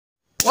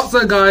What's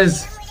up,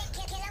 guys?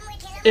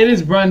 It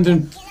is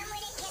Brandon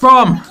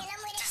from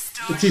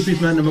the Two-Piece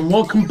Mandem, and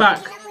welcome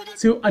back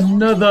to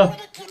another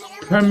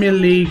Premier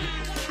League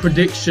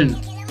prediction.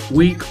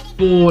 Week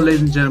 4,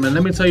 ladies and gentlemen.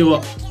 Let me tell you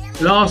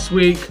what, last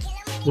week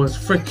was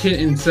freaking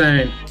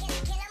insane.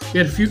 We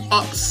had a few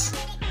ups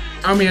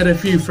and we had a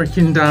few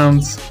freaking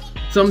downs.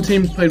 Some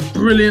teams played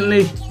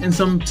brilliantly and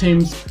some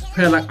teams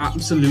played like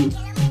absolute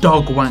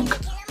dog wank.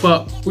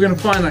 But we're going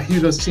to find out who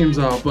those teams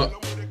are.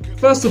 But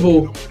first of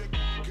all,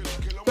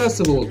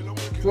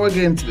 before I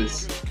get into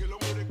this,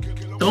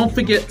 don't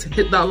forget to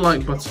hit that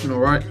like button,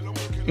 alright?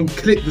 And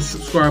click the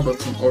subscribe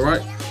button,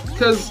 alright?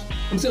 Because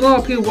I'm seeing a lot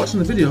of people watching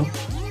the video,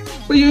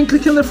 but you ain't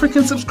clicking the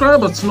freaking subscribe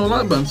button or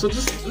like button. So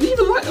just leave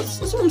a like, that's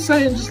what I'm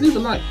saying. Just leave a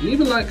like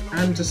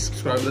and just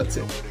subscribe, that's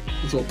it.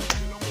 That's all.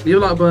 Leave a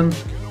like button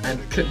and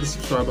click the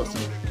subscribe button.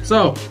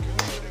 So,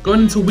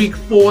 going into week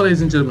 4,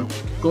 ladies and gentlemen.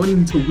 Going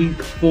into week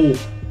 4. Alright,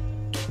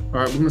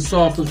 we're going to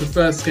start off with the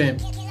first game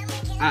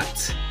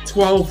at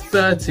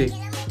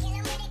 12:30.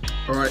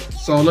 Alright,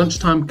 so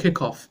lunchtime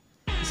kickoff,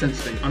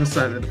 essentially, on a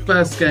Saturday. The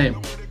first game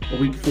of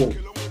week 4.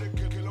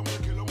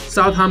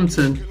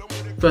 Southampton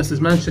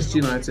versus Manchester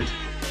United.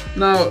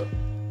 Now,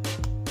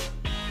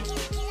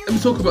 let me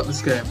talk about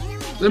this game.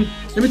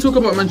 Let me talk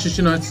about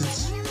Manchester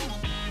United's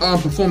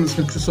performance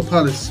against Crystal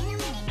Palace.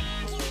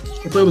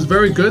 I thought it was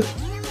very good.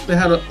 They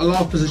had a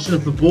lot of possession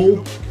of the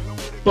ball,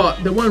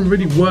 but they weren't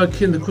really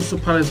working the Crystal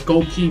Palace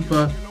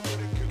goalkeeper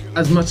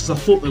as much as I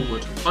thought they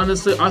would.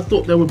 Honestly, I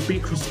thought they would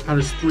beat Crystal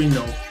Palace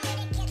 3-0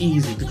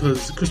 easy,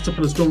 because Crystal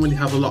Palace don't really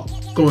have a lot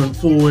going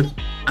forward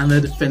and their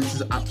defence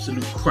is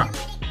absolute crap.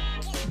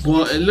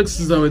 Well, it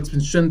looks as though it's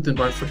been strengthened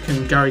by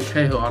freaking Gary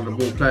Cahill out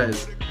of all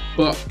players.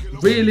 But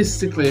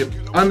realistically,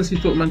 I honestly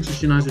thought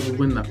Manchester United would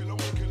win that.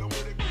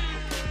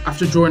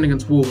 After drawing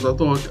against Wolves, I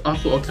thought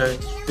okay,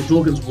 the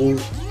draw against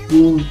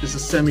Wolves is a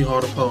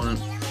semi-hard opponent,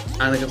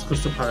 and against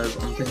Crystal Palace,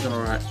 I'm thinking,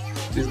 alright,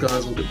 these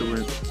guys will get the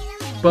win.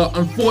 But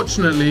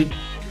unfortunately,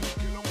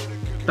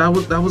 that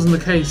wasn't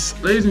the case.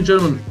 Ladies and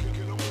gentlemen,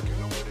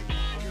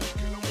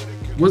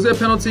 was there a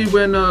penalty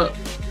when I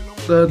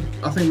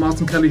think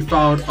Martin Kelly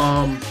fouled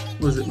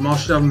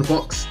Martial in the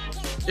box?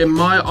 In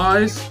my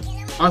eyes,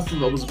 I thought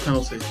that was a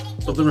penalty,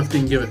 but the ref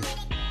didn't give it.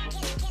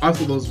 I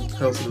thought that was a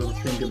penalty, but the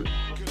ref didn't give it.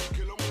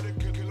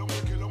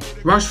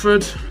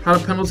 Rashford had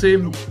a penalty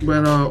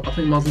when I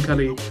think Martin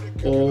Kelly,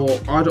 or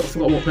I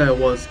forgot what player it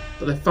was,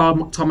 but they fouled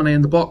McTominay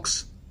in the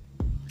box.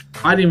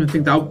 I didn't even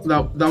think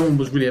that one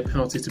was really a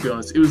penalty, to be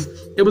honest.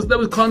 There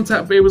was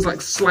contact, but it was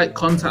like slight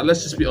contact.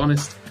 Let's just be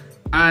honest.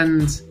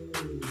 And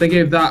they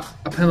gave that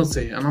a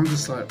penalty, and I'm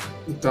just like,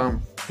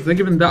 damn. If they're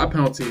giving that a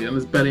penalty and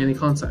there's barely any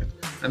contact,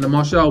 and the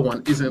Martial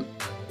one isn't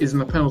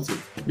a penalty,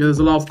 there's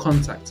a lot of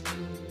contact.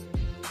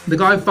 The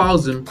guy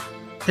fouls him,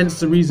 hence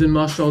the reason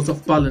Martial's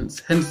off balance,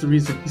 hence the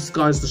reason he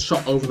skies the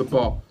shot over the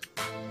bar.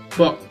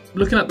 But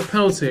looking at the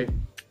penalty,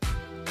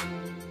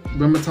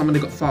 when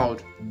McTominay got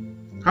fouled,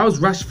 how is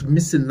Rashford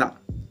missing that?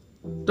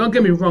 Don't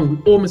get me wrong,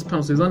 we all miss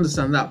penalties, I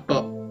understand that,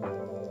 but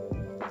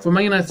for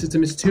Man United to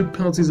miss 2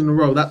 penalties in a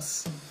row, that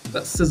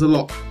says a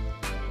lot.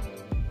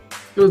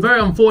 It was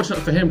very unfortunate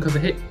for him because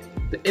it hit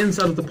the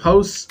inside of the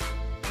post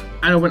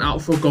and it went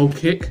out for a goal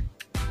kick.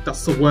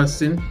 That's the worst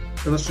thing,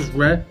 because that's just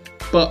rare.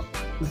 But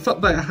the fact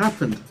that it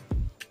happened,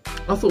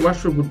 I thought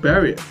Rashford would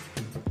bury it.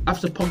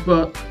 After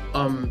Pogba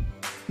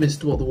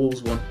missed what the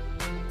Wolves won.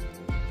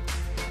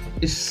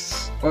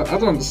 I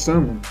don't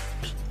understand, man.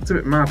 It's a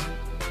bit mad.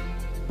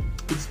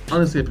 It's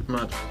honestly a bit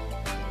mad.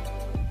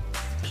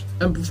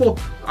 And before,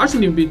 I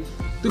shouldn't even be.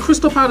 The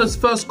Crystal Palace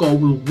first goal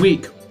was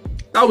weak.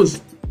 That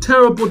was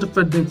terrible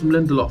defending from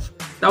Lindelof.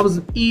 That was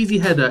an easy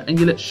header, and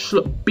you let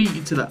Schlupp beat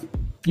you to that.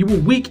 You were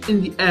weak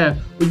in the air,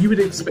 but you would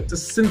expect a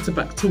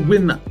centre-back to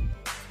win that.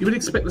 You would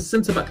expect a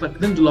centre-back like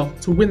Lindelof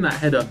to win that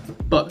header,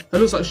 but it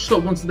looks like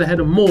Schlupp wanted the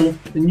header more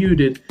than you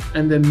did,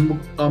 and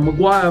then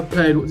Maguire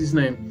played, what's his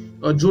name?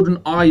 Jordan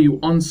Ayew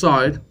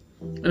onside,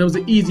 and it was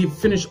an easy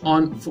finish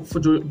on for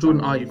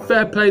Jordan Ayew.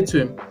 Fair play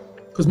to him,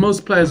 because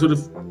most players would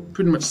have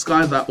pretty much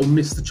skied that or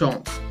missed the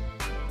chance.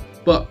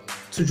 But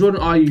to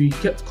Jordan Ayew, he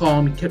kept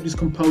calm, he kept his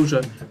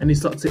composure, and he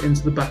started to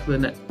into the back of the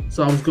net.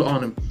 So I was good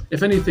on him.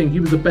 If anything,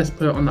 he was the best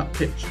player on that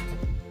pitch.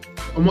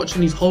 I'm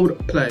watching his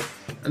hold-up play,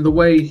 and the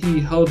way he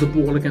held the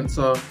ball against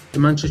the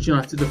Manchester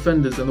United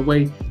defenders, and the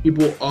way he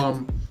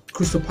brought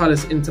Crystal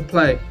Palace into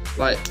play,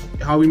 like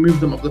how he moved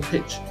them up the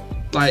pitch.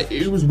 Like,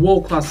 it was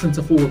world-class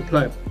centre-forward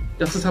play.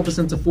 That's the type of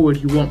centre-forward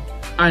you want.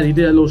 And he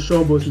did a little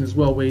showboating as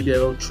well, where he did a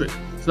little trick.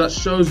 So that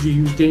shows you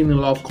he was gaining a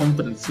lot of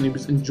confidence and he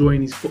was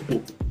enjoying his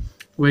football.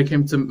 Where he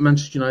came to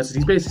Manchester United,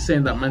 he's basically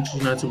saying that Manchester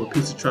United were a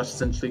piece of trash,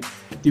 essentially,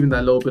 giving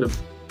that little bit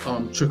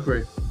of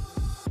trickery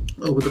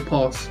over the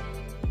pass.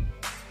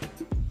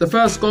 The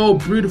first goal,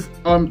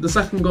 beautiful. The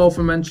second goal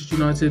for Manchester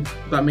United,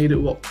 that made it,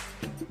 what,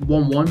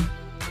 1-1.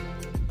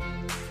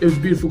 It was a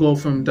beautiful goal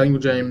from Daniel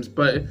James,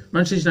 but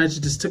Manchester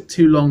United just took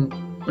too long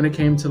when it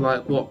came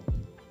to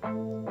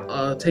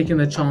taking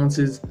their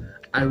chances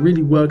and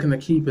really working the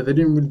keeper. They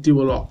didn't really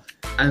do a lot.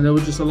 and there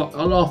was just a lot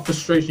of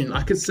frustration.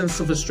 I could sense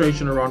the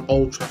frustration around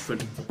Old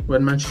Trafford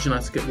when Manchester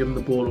United kept giving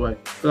the ball away.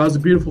 But that was a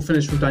beautiful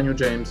finish from Daniel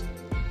James.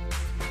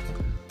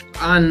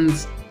 And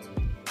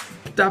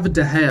David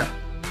De Gea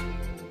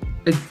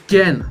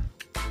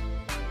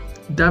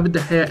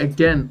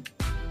again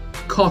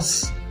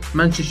costs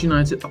Manchester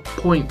United a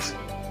point.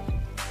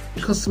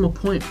 It costs them a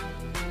point,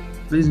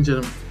 ladies and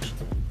gentlemen.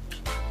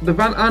 The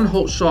Van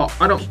Aanholt shot,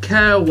 I don't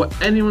care what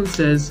anyone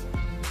says,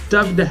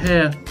 David De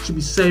Gea should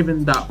be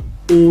saving that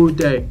all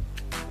day.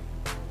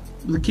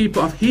 The keeper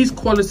of his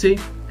quality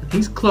and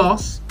his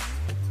class,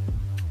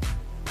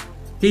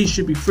 he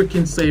should be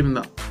freaking saving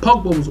that.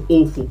 Pogba was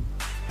awful.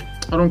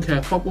 I don't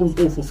care. Pogba was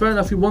awful. Fair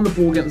enough, he won the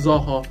ball against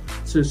Zaha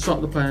to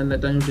start the play and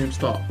let Daniel James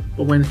start.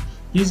 But when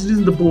he's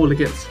losing the ball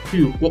against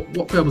who?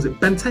 What player was it?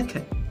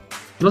 Benteke.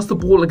 He lost the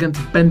ball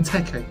against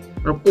Benteke.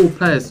 Of all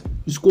players,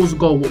 he scores a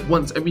goal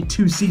once every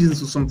 2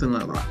 seasons or something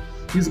like that.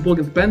 He loses the ball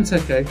against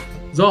Benteke.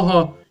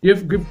 Zaha, you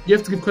have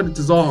to give credit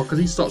to Zaha because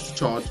he starts the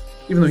charge,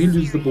 even though he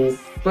loses the ball.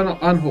 Van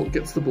Aanholt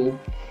gets the ball.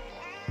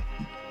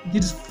 He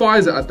just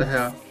fires it at De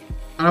Gea,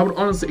 and I would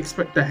honestly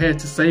expect De Gea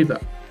to save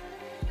that.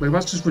 Like,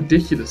 that's just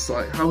ridiculous.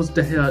 Like, how is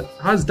David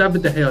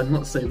De Gea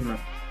not saving that?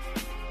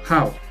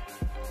 How?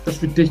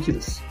 That's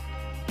ridiculous.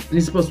 And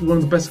he's supposed to be one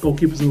of the best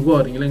goalkeepers in the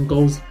world, and you're letting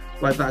goals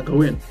like that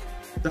go in.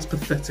 That's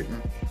pathetic,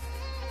 man.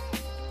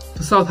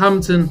 For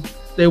Southampton,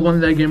 they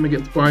won their game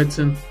against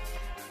Brighton,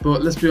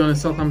 but let's be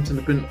honest, Southampton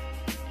have been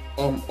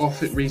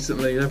off it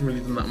recently. They haven't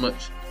really done that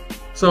much.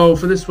 So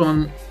for this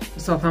one,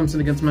 Southampton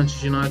against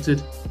Manchester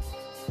United,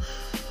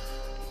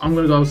 I'm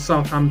going to go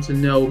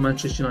Southampton 0,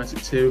 Manchester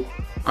United 2.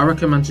 I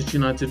reckon Manchester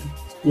United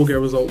will get a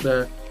result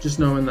there, just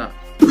knowing that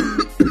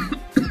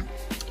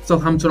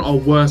Southampton are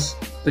worse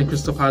than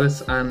Crystal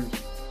Palace, and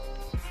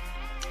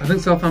I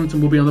think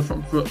Southampton will be on the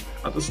front foot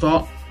at the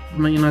start.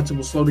 Man United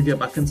will slowly get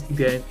back into the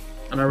game,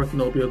 and I reckon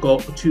there'll be a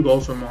goal or 2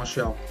 goals from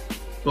Martial.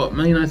 But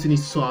Man United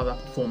needs to sort out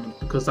that performance,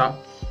 because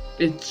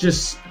it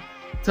just,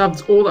 to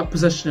have all that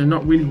possession and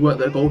not really work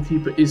their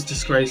goalkeeper is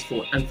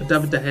disgraceful. And for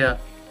David De Gea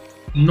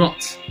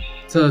not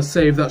to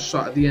save that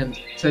shot at the end,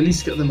 to at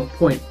least get them a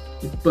point,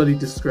 is bloody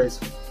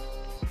disgraceful.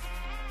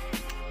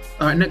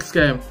 Alright, next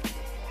game.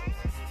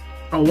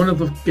 One of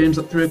the games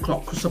at 3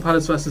 o'clock, Crystal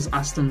Palace versus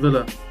Aston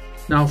Villa.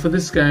 Now for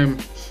this game,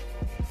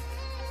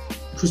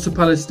 Crystal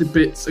Palace did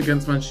bits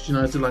against Manchester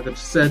United, like I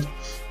just said,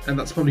 and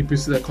that's probably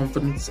boosted their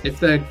confidence. If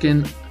they're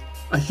getting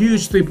a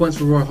huge 3 points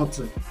for Roy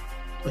Hodgson,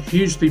 a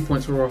huge 3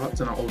 points for Roy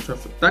Hodgson at Old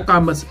Trafford. That guy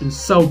must have been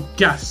so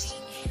gassed.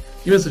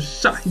 He must have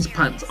shut his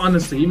pants.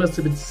 Honestly, he must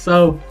have been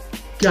so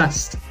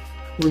gassed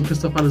when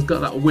Crystal Palace got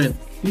that win.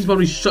 He's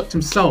probably shocked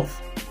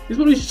himself.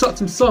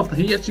 That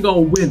he actually got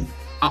a win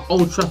at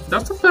Old Trafford.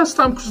 That's the first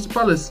time Crystal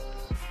Palace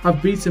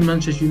have beaten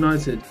Manchester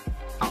United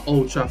at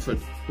Old Trafford.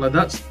 Like,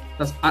 that's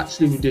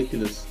actually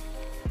ridiculous.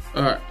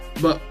 Alright,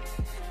 but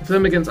for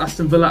them against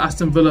Aston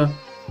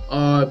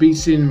Villa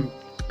beating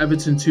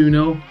Everton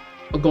 2-0.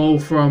 A goal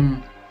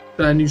from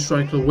their new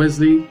striker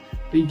Wesley.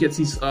 He gets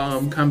his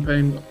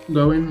campaign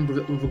going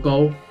with a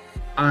goal.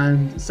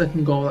 And the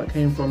second goal that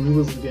came from, who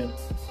was it again?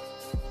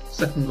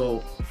 Second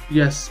goal.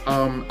 Yes,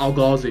 Al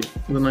Ghazi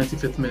in the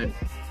 95th minute.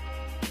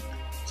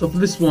 So for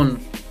this one,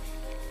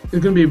 it's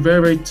going to be a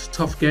very, very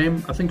tough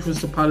game. I think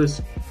Crystal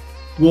Palace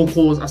will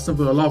cause Aston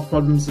Villa a lot of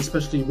problems,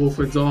 especially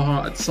Wilfred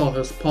Zaha at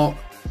Selhurst Park.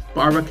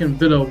 But I reckon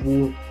Villa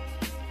will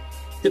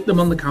hit them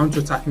on the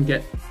counter-attack and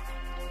get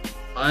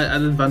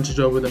an advantage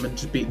over them and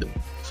just beat them.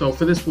 So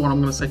for this one, I'm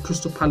going to say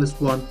Crystal Palace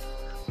 1,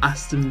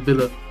 Aston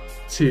Villa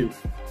 2.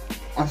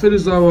 I feel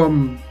as though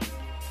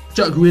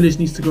Jack Grealish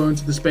needs to go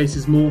into the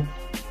spaces more.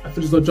 I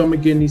feel as though John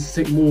McGinn needs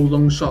to take more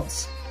long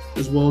shots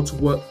as well to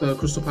work the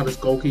Crystal Palace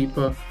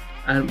goalkeeper.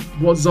 And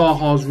what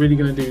Zaha is really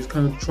going to do is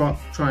kind of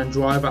try and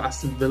drive at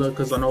Aston Villa,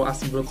 because I know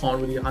Aston Villa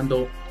can't really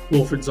handle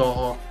Wilfred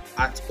Zaha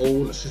at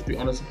all. Let's just be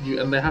honest with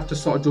you. And they have to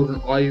start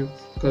Jordan Ayew,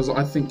 because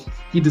I think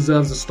he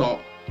deserves a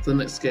start for the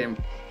next game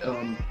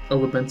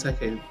over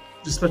Benteke,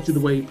 especially the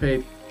way he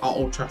played at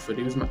Old Trafford.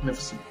 He was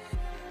magnificent.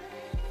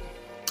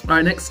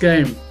 Alright, next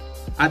game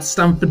at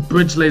Stamford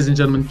Bridge, ladies and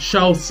gentlemen.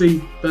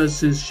 Chelsea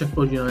versus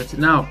Sheffield United.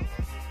 Now,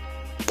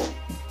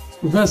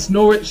 we versus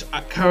Norwich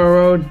at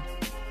Carrow Road.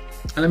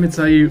 And let me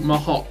tell you, my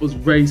heart was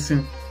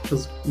racing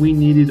because we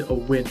needed a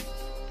win.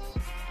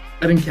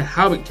 I didn't care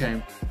how it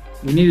came.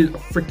 We needed a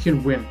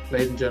freaking win,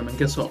 ladies and gentlemen.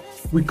 Guess what?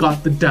 We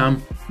got the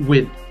damn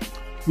win.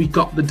 We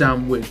got the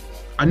damn win.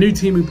 I knew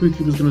Timu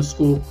Puki was going to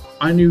score.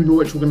 I knew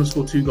Norwich were going to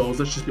score 2 goals.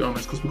 Let's just be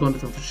honest, because we're going to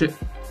do them for shit.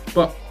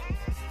 But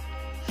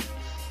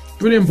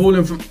brilliant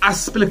balling from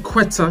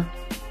Aspilicueta.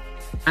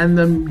 And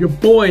then your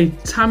boy,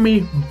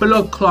 Tammy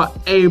Bloodclot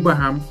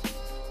Abraham.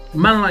 A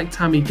man like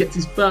Tammy gets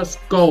his first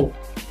goal.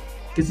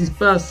 Gets his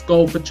first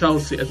goal for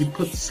Chelsea as he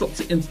slots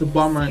it into the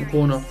bottom right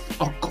corner.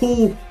 A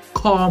cool,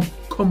 calm,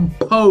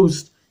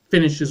 composed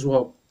finish as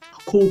well.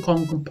 A cool,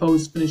 calm,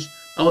 composed finish.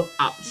 That was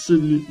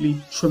absolutely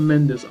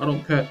tremendous. I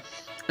don't care.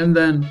 And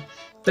then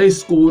they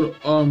scored.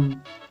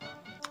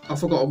 I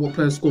forgot what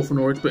player scored for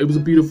Norwich, but it was a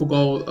beautiful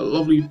goal. A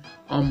lovely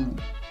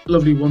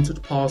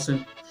one-touch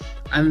passing.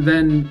 And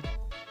then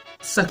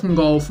Second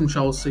goal from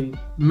Chelsea,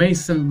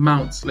 Mason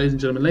Mount, ladies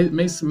and gentlemen.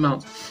 Mason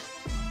Mount.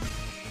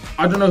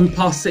 I don't know who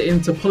passed it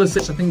into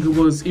Pulisic. I think it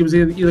was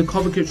either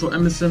Kovacic or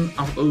Emerson.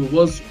 I thought it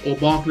was, or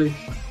Barkley,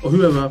 or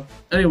whoever.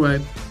 Anyway,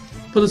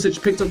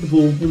 Pulisic picked up the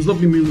ball. It was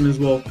lovely movement as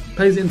well.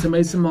 Plays it into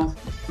Mason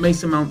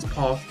Mount's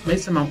path.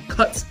 Mason Mount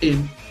cuts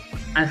in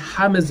and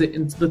hammers it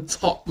into the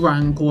top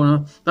right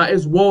corner. That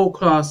is world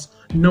class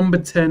number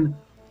 10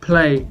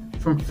 play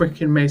from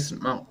freaking Mason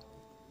Mount.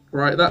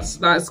 Right, that's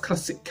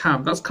classic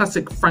Cam. That's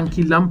classic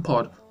Frankie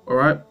Lampard. All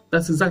right,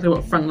 that's exactly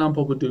what Frank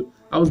Lampard would do.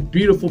 That was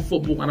beautiful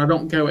football, and I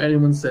don't care what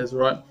anyone says.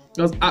 Right,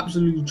 that was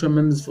absolutely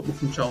tremendous football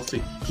from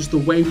Chelsea. Just the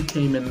way we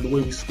came in and the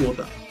way we scored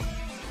that.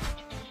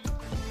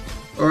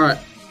 All right,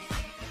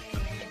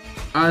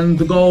 and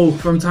the goal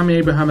from Tammy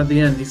Abraham at the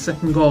end, his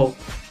second goal,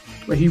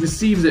 where he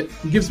receives it,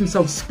 he gives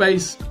himself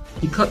space,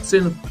 he cuts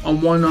in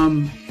on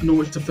one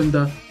Norwich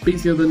defender,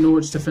 beats the other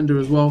Norwich defender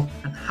as well,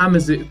 and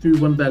hammers it through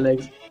one of their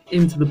legs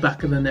into the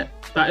back of the net.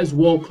 That is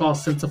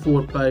world-class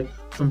centre-forward play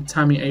from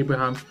Tammy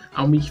Abraham,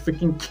 and we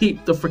freaking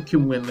keep the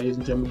freaking win, ladies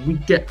and gentlemen. We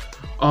get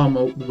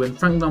the win.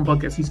 Frank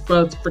Lampard gets his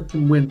first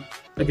freaking win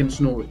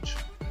against Norwich.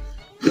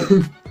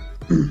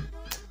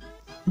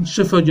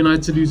 Sheffield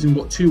United losing,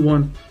 what,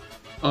 2-1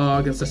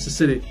 against Leicester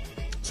City.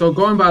 So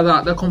going by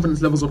that, their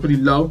confidence levels are pretty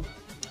low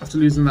after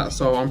losing that,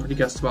 so I'm pretty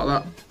gassed about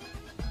that.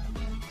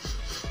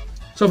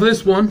 So for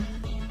this one,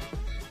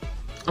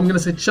 I'm going to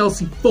say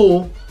Chelsea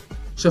 4,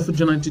 Sheffield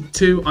United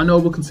 2. I know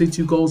we'll concede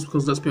 2 goals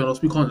because, let's be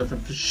honest, we can't let them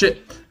for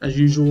shit as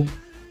usual.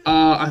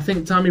 I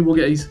think Tammy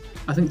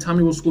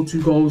will score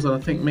 2 goals, and I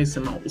think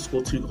Mason Mount will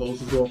score 2 goals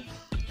as well.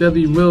 They're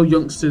the real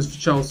youngsters for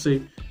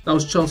Chelsea. That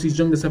was Chelsea's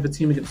youngest ever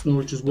team against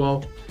Norwich as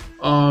well.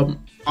 I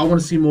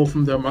want to see more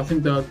from them. I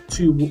think they're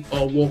 2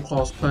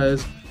 world-class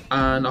players,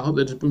 and I hope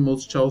they just bring more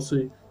to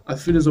Chelsea. I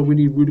feel as though we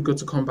need Rudiger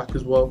to come back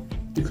as well,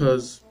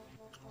 because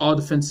our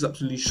defence is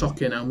absolutely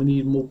shocking, and we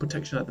need more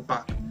protection at the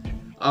back.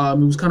 It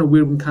was kind of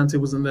weird when Kante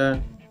wasn't there.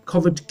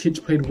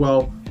 Kovacic played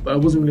well, but it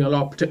wasn't really a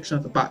lot of protection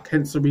at the back,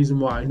 hence the reason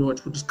why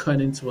Norwich were just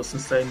cutting into us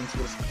and staying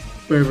into us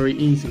very, very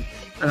easy.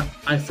 And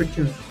I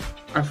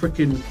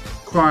freaking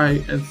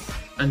cry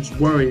and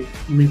worry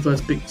when we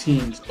verse big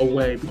teams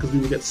away, because we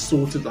will get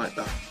sorted like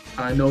that,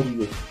 and I know we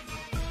will.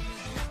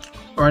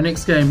 Alright,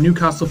 next game,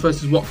 Newcastle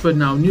versus Watford.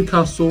 Now,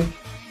 Newcastle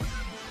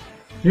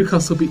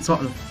beat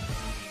Tottenham.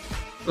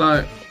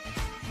 Like,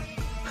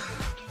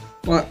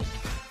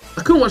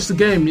 I couldn't watch the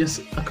game.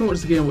 I couldn't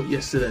watch the game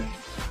yesterday.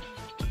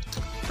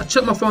 I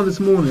checked my phone this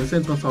morning,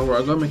 saying to myself,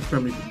 right, I gotta make a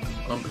Premier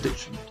League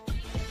prediction.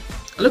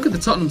 I look at the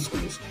Tottenham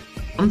scores.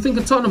 I'm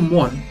thinking Tottenham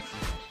won,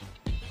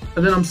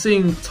 and then I'm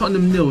seeing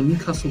Tottenham 0,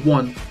 Newcastle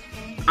 1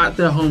 at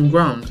their home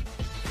ground.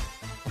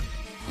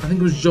 I think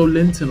it was Joe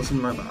Linton or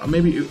something like that. Or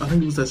maybe I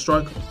think it was their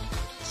striker.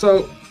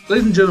 So,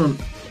 ladies and gentlemen,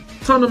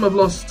 Tottenham have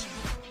lost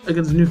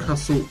against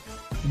Newcastle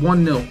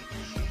 1-0,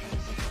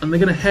 and they're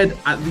gonna head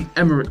at the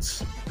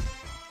Emirates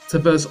to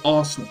versus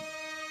Arsenal.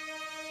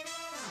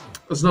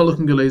 That's not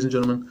looking good, ladies and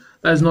gentlemen.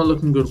 That is not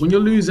looking good. When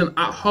you're losing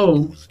at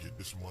home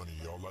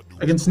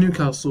against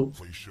Newcastle,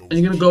 and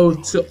you're going to go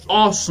to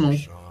Arsenal,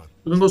 you're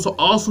going to go to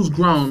Arsenal's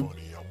ground,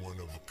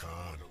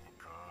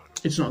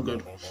 it's not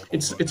good.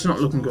 It's not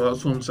looking good,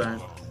 that's what I'm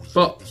saying.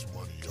 But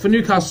for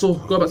Newcastle,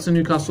 go back to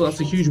Newcastle, that's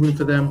a huge win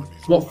for them.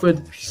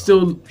 Watford,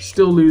 still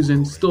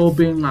losing, still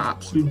being like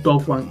absolute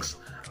dog wanks,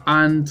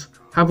 and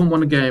haven't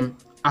won a game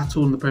at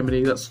all in the Premier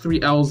League. That's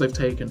 3 L's they've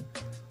taken.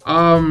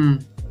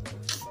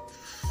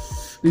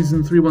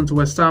 Losing 3-1 to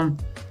West Ham.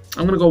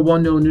 I'm going to go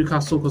 1-0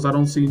 Newcastle, because I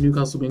don't see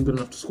Newcastle being good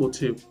enough to score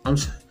 2.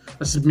 That's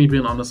just me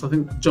being honest. I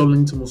think Joe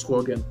Linton will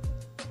score again.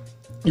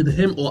 Either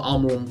him or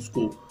Almiron will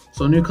score.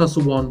 So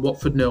Newcastle 1,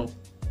 Watford 0.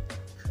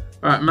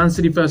 Alright, Man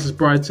City versus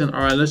Brighton.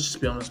 Alright, let's just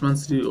be honest. Man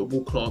City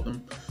will claw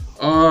them.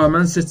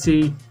 Man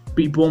City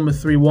beat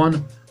Bournemouth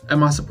 3-1.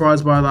 Am I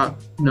surprised by that?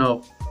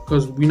 No.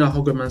 Because we know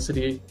how good Man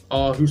City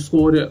are. Who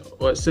scored it?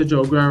 Well,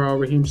 Sergio Aguero,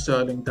 Raheem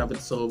Sterling, David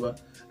Silva,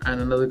 and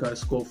another guy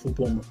scored for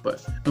Bournemouth,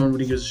 but no one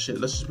really gives a shit.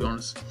 Let's just be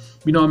honest.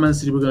 We know Man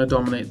City were going to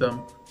dominate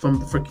them from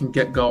the freaking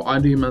get-go. I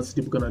knew Man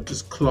City were going to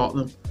just clock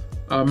them.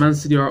 Man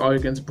City are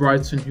against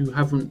Brighton,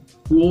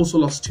 who also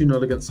lost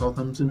 2-0 against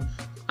Southampton,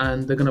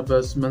 and they're going to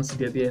verse Man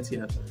City at the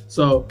Etihad.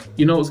 So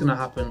you know what's going to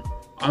happen.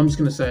 I'm just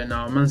going to say it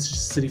now. Manchester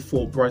City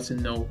 4, Brighton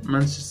 0.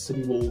 Manchester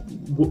City will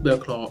whoop their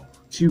claw.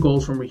 2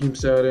 goals from Raheem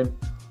Sterling,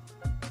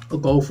 a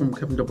goal from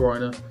Kevin De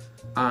Bruyne,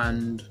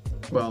 and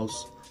what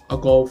else? A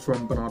goal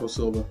from Bernardo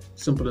Silva.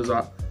 Simple as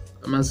that.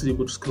 Man City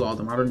will just claw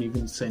them. I don't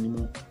even need to say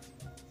anymore.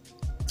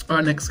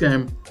 Alright, next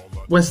game.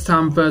 West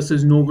Ham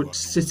versus Norwich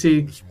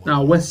City.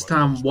 Now, West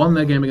Ham won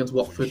their game against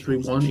Watford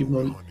 3-1, even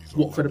though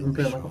Watford have been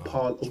playing like a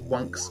pile of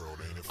wanks.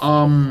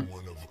 I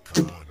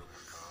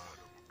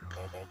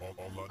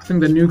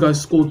think the new guy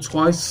scored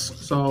twice,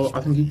 so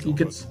I think he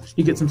gets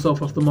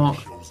himself off the mark.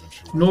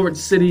 Norwich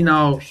City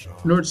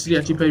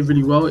actually played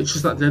really well. It's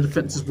just that their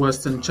defense is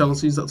worse than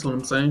Chelsea's. That's all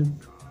I'm saying.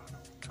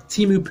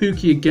 Timu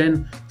Pukki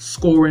again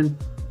scoring.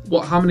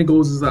 How many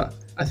goals is that?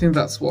 I think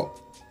that's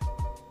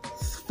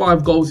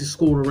 5 goals he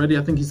scored already.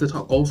 I think he's the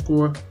top goal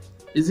scorer.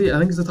 Is he? I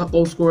think he's the top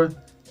goal scorer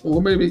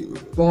Or maybe,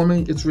 for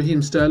me, it's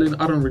Raheem Sterling.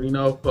 I don't really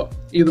know. But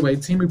either way,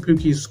 Timu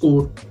Pukki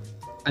scored,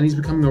 and he's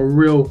becoming a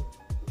real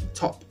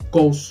top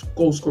goal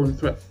scoring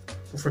threat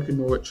for freaking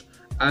Norwich.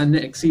 And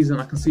next season,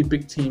 I can see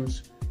big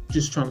teams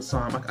just trying to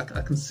sign him.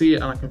 I can see it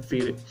and I can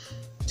feel it.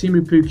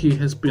 Timu Pukki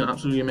has been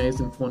absolutely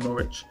amazing for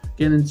Norwich,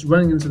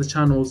 running into the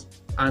channels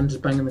and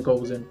just banging the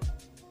goals in.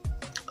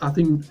 I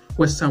think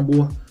West Ham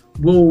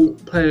will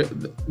play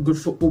good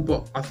football,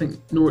 but I think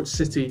Norwich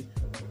City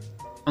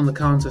on the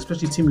counter,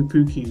 especially Timu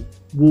Pukki,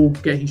 will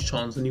get his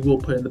chance and he will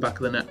put it in the back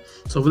of the net.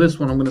 So for this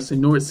one, I'm going to say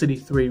Norwich City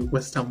 3,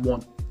 West Ham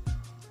 1.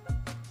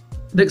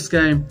 Next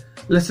game,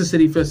 Leicester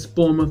City versus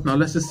Bournemouth. Now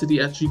Leicester City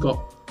actually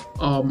got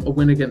a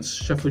win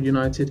against Sheffield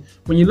United.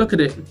 When you look at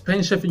it,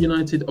 playing Sheffield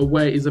United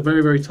away is a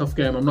very, very tough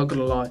game, I'm not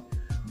going to lie.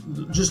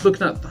 Just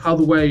looking at how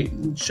the way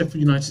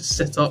Sheffield United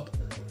set up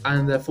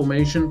and their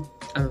formation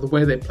and the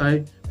way they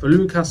play, for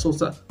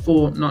Leicester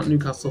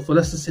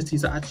City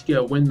to actually get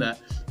a win there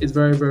is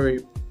very,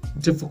 very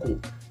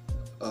difficult.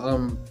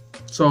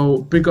 So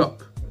big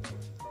up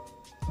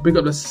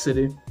Leicester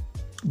City.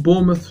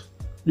 Bournemouth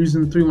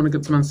losing 3-1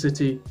 against Man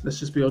City. Let's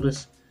just be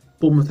honest,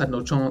 Bournemouth had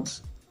no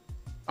chance.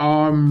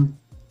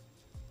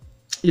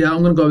 Yeah,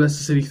 I'm gonna go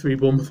Leicester City 3,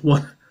 Bournemouth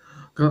 1.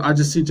 I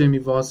just see Jamie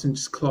Vardy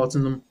just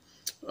clotting them.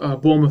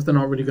 Bournemouth, they're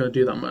not really gonna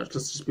do that much.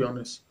 Let's just be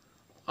honest.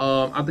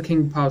 At the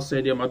King Power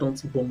Stadium, I don't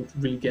see Bournemouth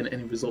really getting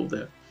any result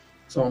there.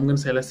 So I'm gonna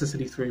say Leicester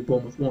City 3,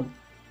 Bournemouth 1.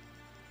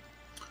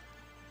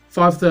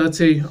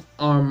 5:30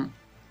 on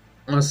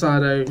a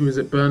Saturday. Who is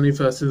it? Burnley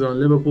versus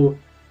Liverpool.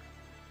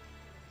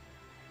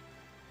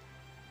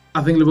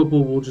 I think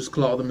Liverpool will just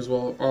claw them as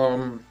well.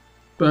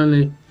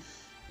 Burnley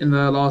in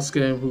their last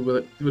game,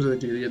 what did they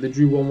do? Yeah, they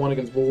drew 1-1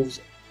 against Wolves.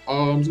 It's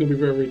going to be a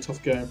very, very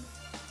tough game.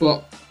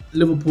 But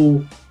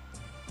Liverpool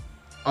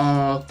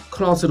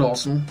clattered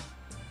Arsenal.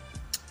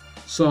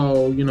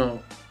 So, you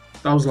know,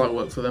 that was light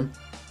work for them.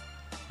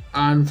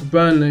 And for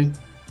Burnley,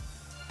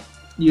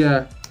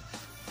 yeah,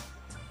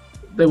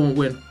 they won't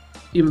win.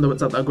 Even though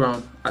it's at that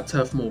ground, at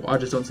Turf Moor. I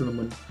just don't see them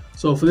win.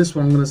 So for this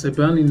one, I'm going to say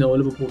Burnley 0,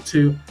 Liverpool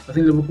 2. I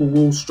think Liverpool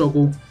will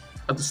struggle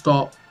at the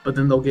start, but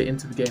then they'll get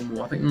into the game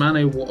more. I think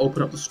Mane will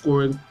open up the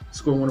scoring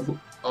one of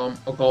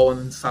a goal,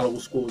 and then Salah will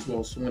score as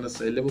well. So I'm going to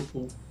say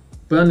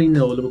Burnley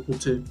 0, Liverpool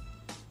 2.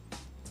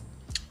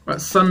 Right,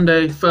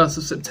 Sunday, 1st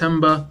of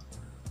September.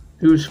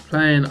 Who's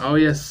playing? Oh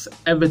yes,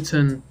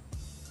 Everton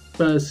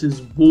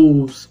versus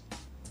Wolves.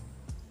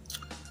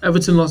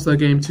 Everton lost their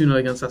game 2-0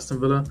 against Aston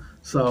Villa,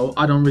 so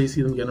I don't really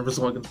see them getting a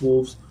result against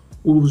Wolves.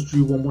 Wolves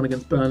drew 1-1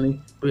 against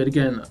Burnley, but yet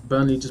again,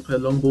 Burnley just play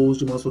long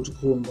balls. You might as well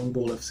just call them long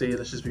ball FC.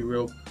 Let's just be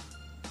real.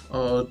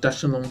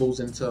 Dashing long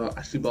balls into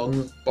Ashley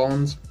Barnes.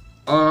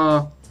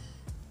 I've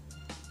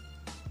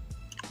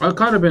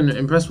kind of been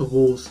impressed with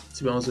Wolves,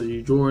 to be honest with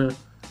you. Drawing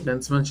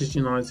against Manchester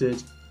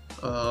United,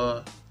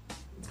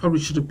 probably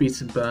should have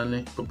beaten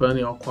Burnley, but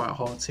Burnley are quite a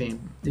hard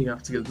team. You're gonna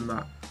have to give them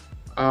that.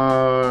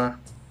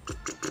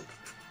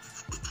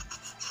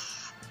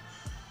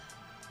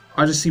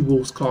 I just see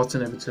Wolves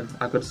clatting Everton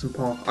at Goodison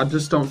Park. I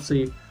just don't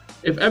see...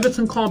 If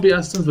Everton can't beat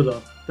Aston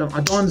Villa, then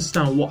I don't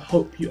understand what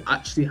hope you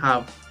actually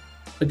have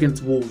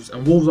against Wolves.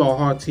 And Wolves are a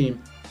hard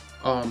team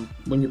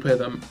when you play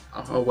them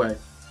away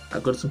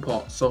at Goodison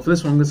Park. So for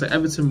this one, I'm going to say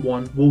Everton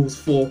 1, Wolves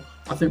 4.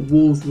 I think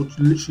Wolves would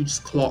literally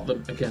just clot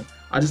them again.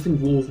 I just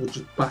think Wolves would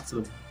just batter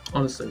them,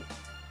 honestly.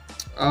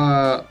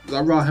 That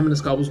Raul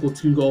Jimenez will score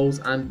 2 goals,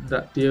 and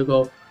that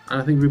Diego.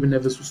 And I think Ruben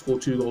Neves will score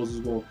 2 goals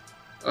as well.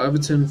 For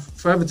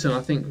Everton, I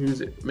think, who is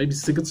it? Maybe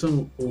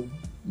Sigurdsson or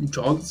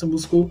Jorgensen will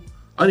score.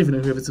 I don't even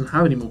know who Everton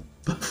have anymore.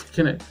 But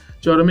freaking it,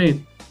 do you know what I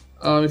mean?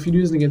 If you're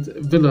losing against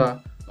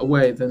Villa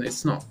away, then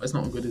it's not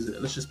good, is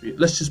it? Let's just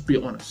be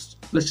honest.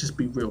 Let's just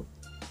be real.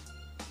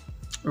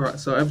 All right,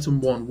 so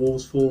Everton 1,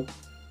 Wolves 4.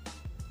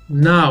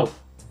 Now,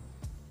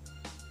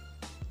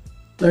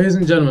 ladies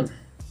and gentlemen,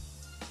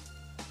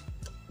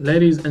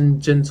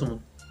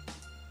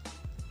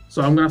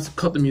 so I'm gonna have to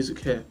cut the music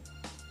here.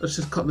 Let's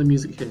just cut the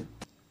music here.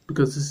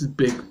 Because this is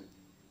big.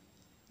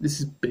 This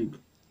is big.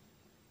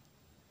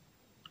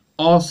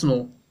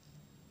 Arsenal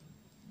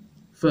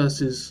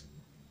versus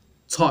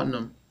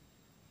Tottenham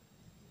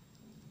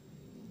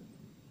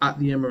at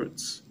the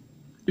Emirates.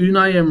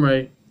 Unai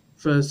Emery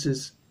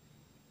versus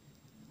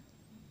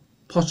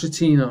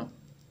Pochettino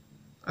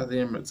at the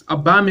Emirates.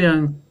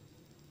 Aubameyang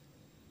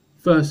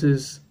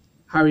versus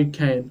Harry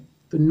Kane.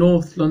 The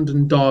North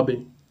London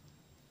derby.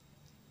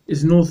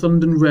 Is North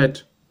London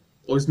red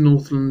or is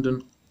North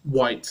London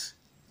white?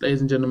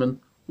 Ladies and gentlemen,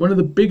 one of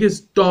the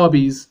biggest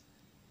derbies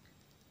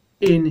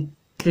in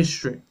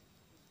history.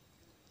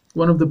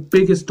 One of the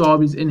biggest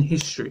derbies in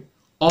history.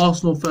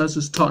 Arsenal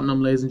versus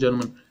Tottenham, ladies and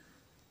gentlemen.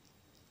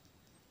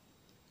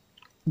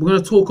 We're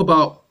going to talk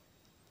about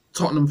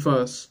Tottenham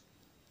first.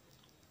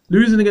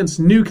 Losing against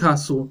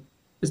Newcastle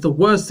is the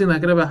worst thing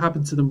that could ever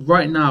happen to them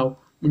right now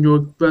when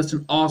you're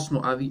versing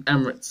Arsenal at the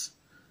Emirates.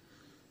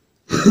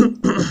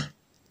 Because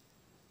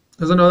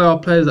I know there are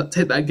players that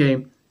take that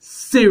game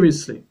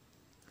seriously.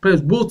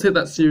 Players will take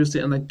that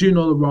seriously, and they do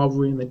know the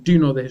rivalry and they do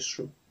know the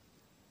history.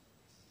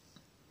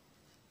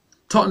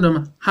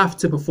 Tottenham have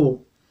to perform.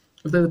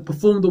 if they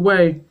perform the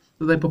way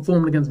that they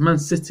performed against Man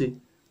City,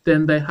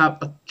 then they have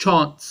a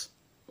chance.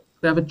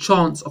 They have a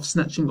chance of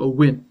snatching a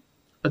win.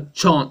 A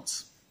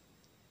chance.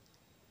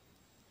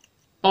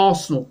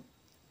 Arsenal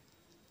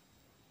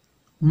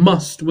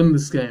must win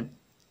this game.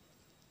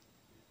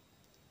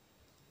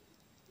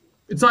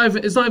 It's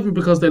not even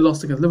because they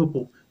lost against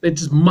Liverpool. They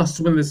just must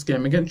win this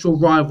game against your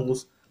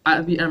rivals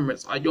at the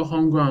Emirates, at your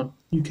home ground.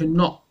 You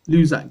cannot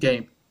lose that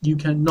game. You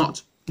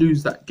cannot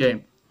lose that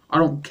game. I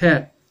don't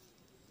care.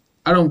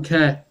 I don't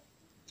care.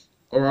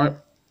 Alright?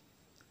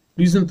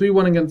 Losing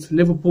 3-1 against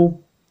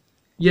Liverpool.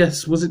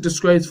 Yes, was it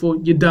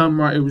disgraceful? You're damn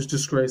right it was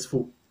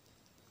disgraceful.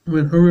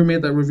 When Haroon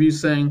made that review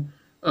saying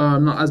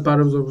not as bad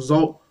as a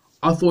result,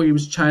 I thought he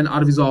was chatting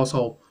out of his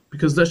arsehole.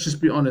 Because let's just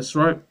be honest,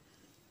 right?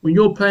 When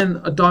you're playing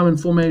a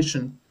diamond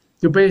formation,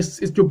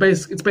 it's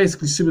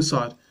basically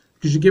suicide.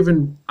 Because you're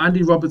giving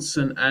Andy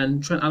Robertson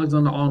and Trent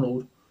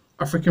Alexander-Arnold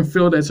a freaking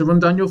field day to run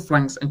down your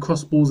flanks and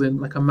cross balls in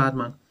like a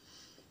madman.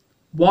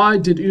 Why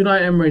did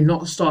Unai Emery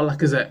not start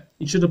Lacazette?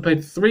 He should have played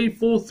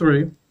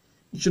 3-4-3.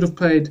 He should have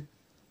played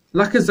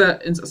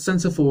Lacazette in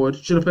centre forward.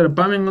 Should have played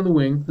Aubameyang on the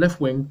wing, left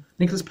wing.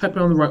 Nicolas Pepe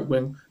on the right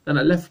wing. Then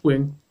at left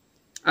wing,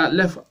 at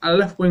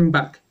left wing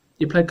back,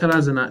 you play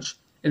Kolasinac.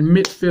 In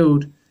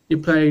midfield, you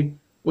play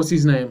what's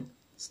his name,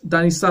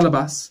 Dani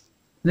Salabas.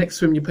 Next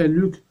to him, you play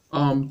Luke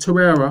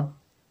Torreira.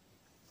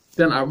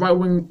 Then at right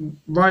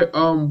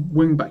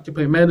wing back, you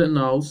play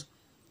Maitland-Niles.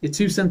 Your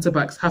two centre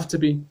backs have to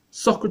be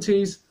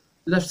Socrates,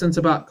 left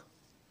centre back,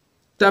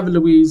 David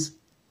Luiz,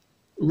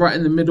 right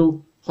in the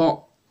middle,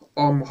 heart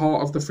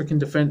of the freaking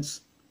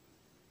defence,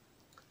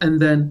 and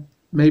then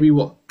maybe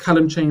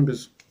Callum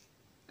Chambers,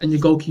 and your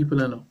goalkeeper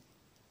Leno.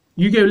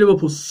 You gave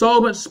Liverpool so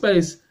much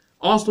space.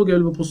 Arsenal gave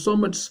Liverpool so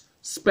much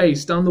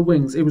space down the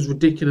wings. It was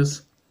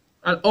ridiculous.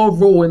 And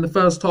overall, in the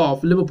first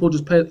half, Liverpool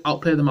just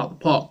outplayed them out the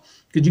park.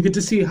 Because you get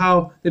to see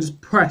how they just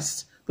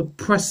pressed, the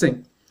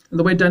pressing, and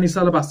the way Dani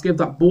Salabas gave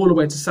that ball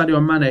away to Sadio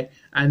Mane,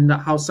 and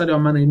how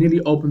Sadio Mane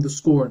nearly opened the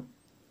scoring.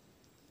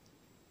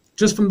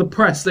 Just from the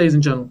press, ladies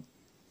and gentlemen.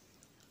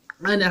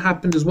 And it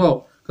happened as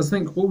well. Because I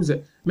think, what was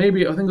it?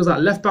 Maybe, I think it was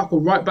that left back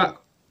or right back.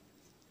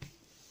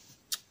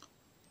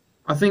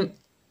 I think,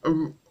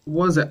 what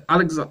was it?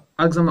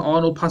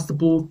 Alexander-Arnold passed the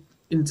ball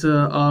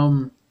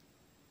into,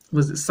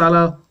 was it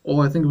Salah?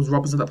 Or I think it was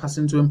Robertson that passed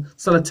into him.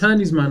 Salah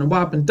turned his man, and what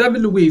happened?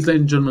 David Luiz,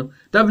 ladies and gentlemen.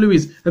 David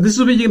Luiz. And this is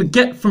what you're going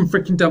to get from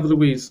freaking David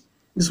Luiz.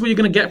 This is what you're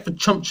going to get for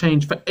chump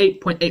change, for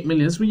 8.8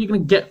 million. This is what you're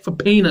going to get for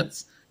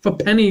peanuts, for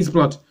pennies,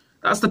 blood.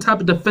 That's the type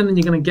of defending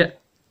you're going to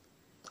get.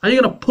 How are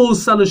you going to pull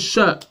Salah's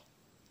shirt?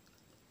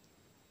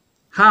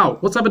 How?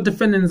 What type of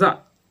defending is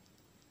that?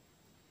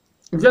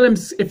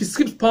 If he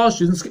skips past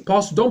you, then skip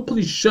past you. Don't pull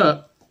his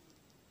shirt.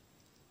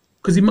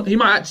 Because he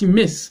might actually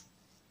miss.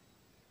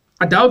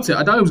 I doubt it.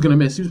 I doubt he was going to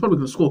miss. He was probably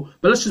going to score.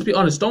 But let's just be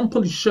honest. Don't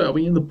pull his shirt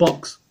when you're in the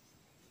box.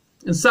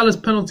 And Salah's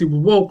penalty was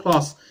world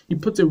class. He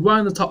puts it right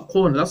in the top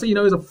corner. That's how you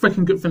know he's a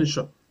freaking good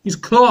finisher. He's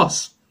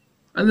class.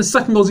 And the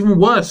second goal's even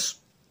worse.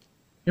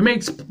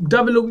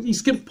 He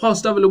skips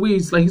past David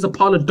Luiz like he's a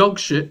pile of dog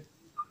shit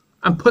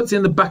and puts it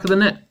in the back of the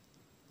net.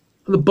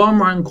 In the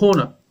bottom right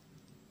corner.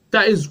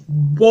 That is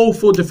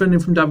woeful defending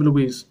from David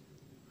Luiz.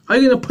 How are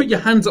you going to put your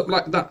hands up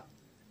like that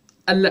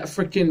and let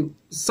freaking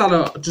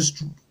Salah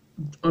just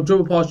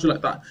dribble past you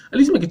like that? At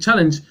least make a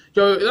challenge.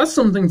 Yo, that's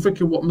something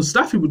freaking what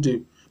Mustafi would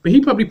do. But he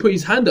probably put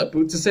his hand up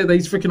to say that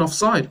he's freaking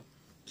offside.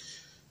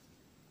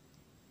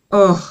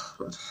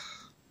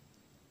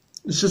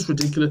 It's just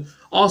ridiculous.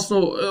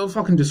 Arsenal,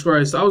 fucking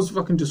disgrace. That was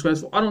fucking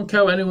disgraceful. I don't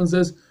care what anyone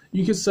says.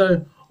 You could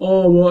say,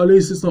 oh, well, at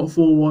least it's not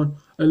 4-1.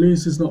 At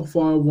least it's not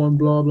 5-1,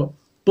 blah, blah.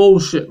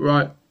 Bullshit,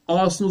 right?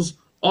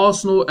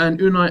 Arsenal and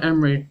Unai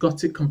Emery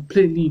got it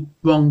completely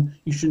wrong.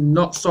 You should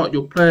not start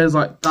your players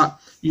like that.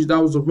 That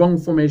was a wrong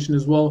formation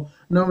as well.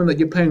 Knowing that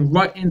you're playing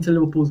right into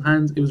Liverpool's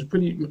hands, it was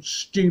pretty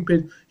much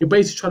stupid. You're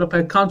basically trying to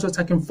play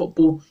counter-attacking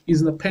football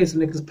using the pace of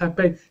Nicolas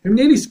Pepe, who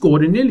nearly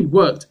scored. It nearly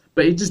worked,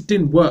 but it just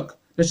didn't work.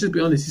 Let's just be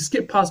honest. He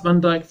skipped past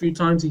Van Dijk a few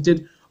times. He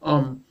did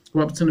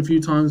Robertson a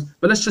few times.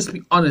 But let's just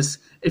be honest.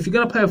 If you're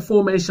going to play a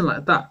formation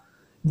like that,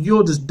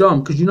 you're just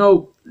dumb. Because you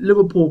know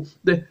Liverpool,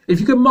 if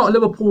you can mark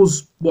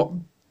Liverpool's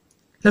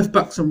left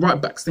backs and right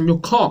backs, then you're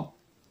calm.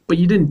 But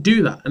you didn't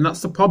do that, and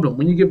that's the problem.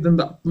 When you give them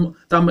that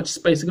much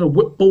space, they're going to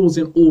whip balls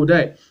in all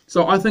day.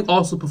 So I think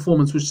Arsenal's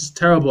performance was just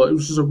terrible. It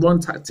was just a run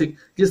tactic.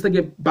 Yes, they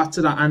get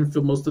battered at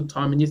Anfield most of the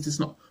time, and yes, it's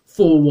not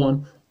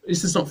 4-1.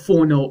 It's just not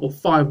 4-0 or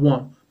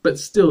 5-1. But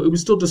still, it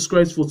was still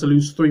disgraceful to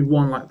lose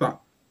 3-1 like that.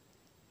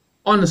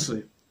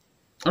 Honestly,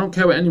 I don't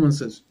care what anyone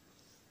says.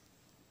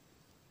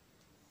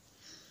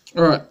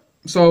 Alright,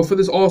 so for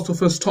this Arsenal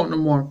versus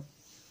Tottenham one.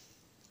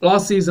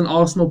 Last season,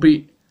 Arsenal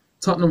beat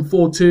Tottenham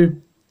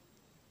 4-2.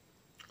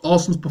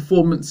 Arsenal's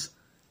performance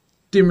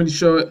didn't really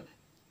show it.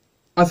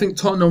 I think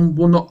Tottenham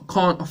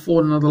can't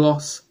afford another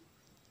loss.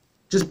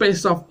 Just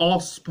based off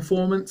Arsenal's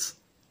performance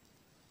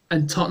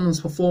and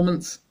Tottenham's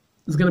performance,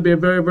 it's going to be a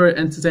very, very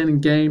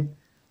entertaining game.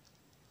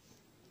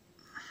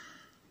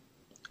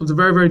 It was a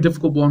very, very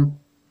difficult one.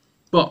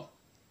 But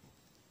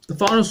the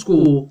final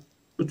score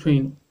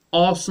between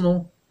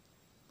Arsenal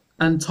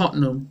and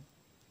Tottenham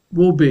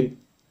will be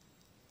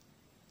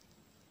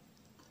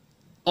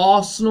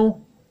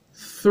Arsenal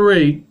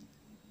 3,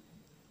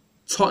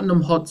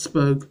 Tottenham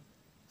Hotspur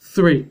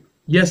 3.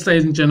 Yes,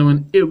 ladies and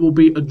gentlemen, it will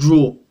be a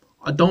draw.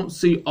 I don't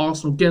see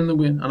Arsenal getting the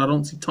win, and I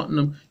don't see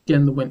Tottenham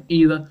getting the win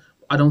either.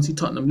 I don't see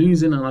Tottenham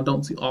losing, and I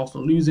don't see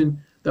Arsenal losing.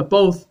 They're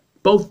both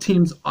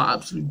teams are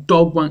absolute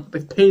dog wank.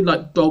 They've played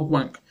like dog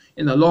wank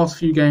in the last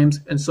few games,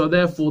 and so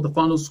therefore the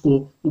final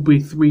score will be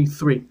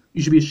 3-3.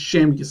 You should be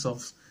ashamed of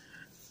yourselves.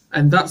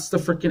 And that's the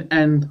freaking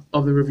end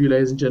of the review,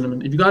 ladies and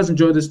gentlemen. If you guys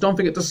enjoyed this, don't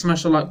forget to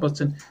smash the like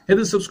button, hit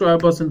the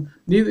subscribe button,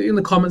 leave it in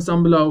the comments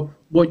down below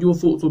what your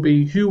thoughts will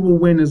be, who will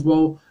win as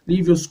well.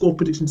 Leave your score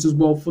predictions as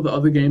well for the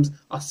other games.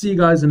 I'll see you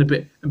guys in a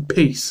bit, and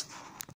peace.